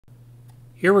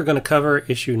Here we're going to cover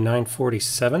issue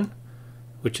 947,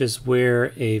 which is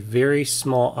where a very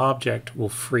small object will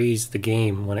freeze the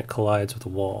game when it collides with a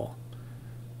wall.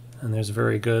 And there's a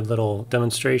very good little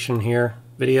demonstration here,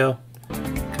 video,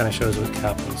 kind of shows what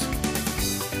happens.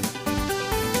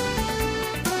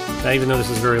 Now even though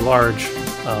this is very large,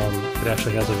 it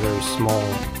actually has a very small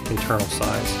internal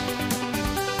size.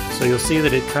 So you'll see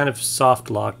that it kind of soft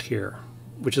locked here,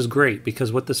 which is great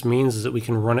because what this means is that we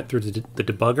can run it through the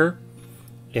debugger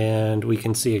and we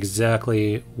can see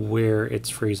exactly where it's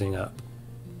freezing up.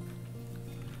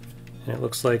 And it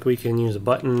looks like we can use a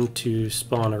button to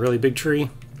spawn a really big tree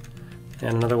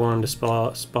and another one to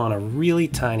spawn a really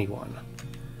tiny one.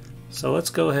 So let's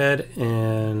go ahead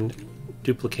and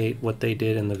duplicate what they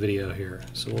did in the video here.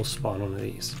 So we'll spawn one of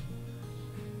these.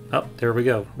 Oh, there we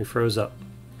go. We froze up.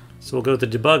 So we'll go to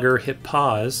the debugger, hit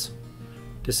pause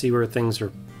to see where things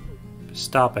are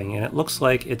stopping. And it looks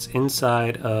like it's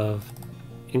inside of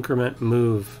increment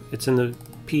move. It's in the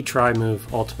p try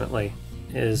move ultimately.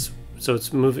 So it's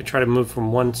try to move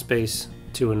from one space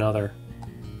to another.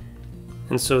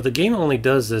 And so the game only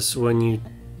does this when you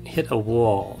hit a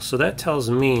wall. So that tells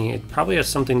me it probably has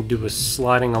something to do with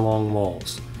sliding along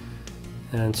walls.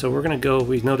 And so we're going to go,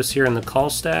 we notice here in the call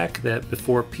stack that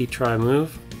before p try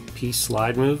move, p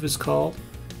slide move is called.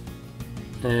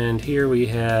 And here we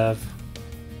have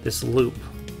this loop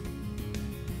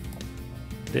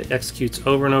that executes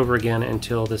over and over again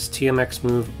until this TMX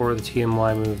move or the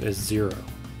TMY move is 0.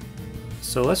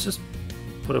 So let's just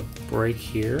put a break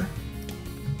here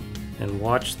and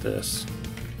watch this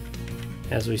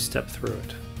as we step through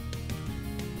it.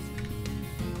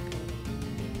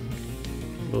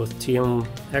 Both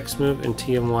TMX move and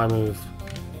TMY move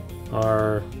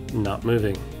are not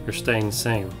moving. They're staying the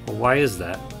same. Well, why is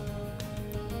that?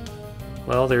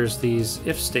 Well, there's these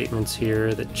if statements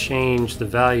here that change the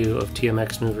value of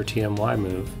TMX move or TMY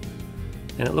move,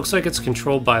 and it looks like it's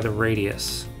controlled by the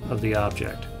radius of the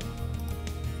object.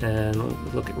 And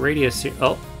look at radius here.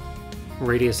 Oh,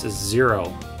 radius is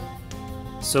 0.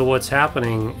 So what's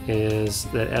happening is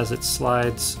that as it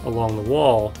slides along the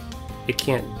wall, it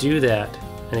can't do that,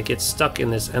 and it gets stuck in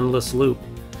this endless loop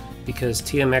because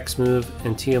TMX move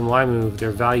and TMY move,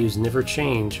 their values never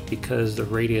change because the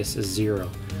radius is 0.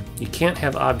 You can't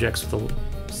have objects with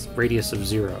a radius of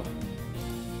 0.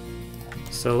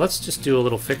 So let's just do a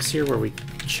little fix here where we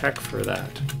check for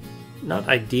that. Not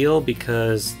ideal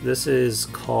because this is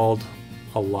called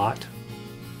a lot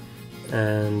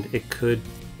and it could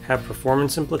have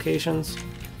performance implications,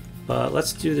 but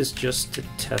let's do this just to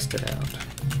test it out.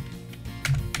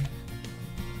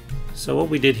 So what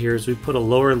we did here is we put a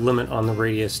lower limit on the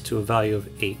radius to a value of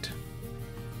 8.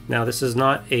 Now this is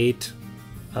not 8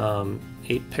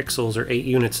 pixels or 8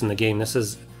 units in the game. This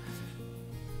is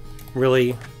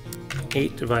really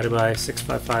 8 divided by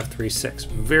 65536.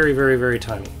 Very, very, very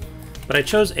tiny. But I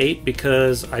chose 8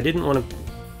 because I didn't want to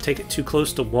take it too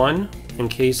close to 1 in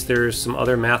case there's some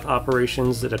other math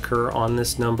operations that occur on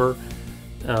this number.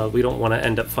 We don't want to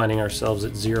end up finding ourselves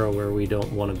at 0 where we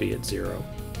don't want to be at 0.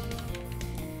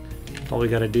 All we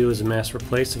got to do is a mass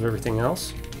replace of everything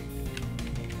else.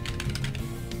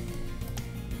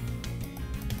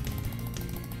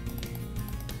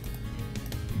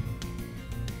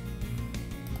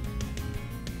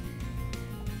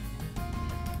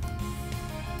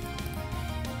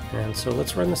 And so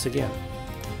let's run this again.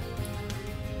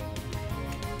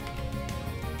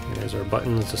 There's our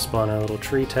buttons to spawn our little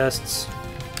tree tests.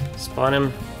 Spawn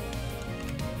him.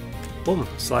 Boom,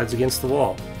 slides against the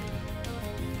wall.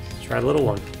 Let's try the little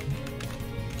one.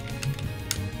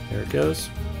 There it goes.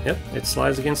 Yep, it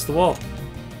slides against the wall.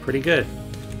 Pretty good.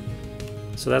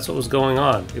 So that's what was going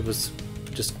on. It was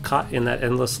just caught in that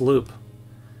endless loop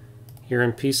here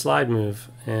in P slide move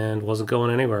and wasn't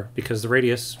going anywhere because the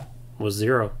radius was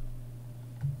 0.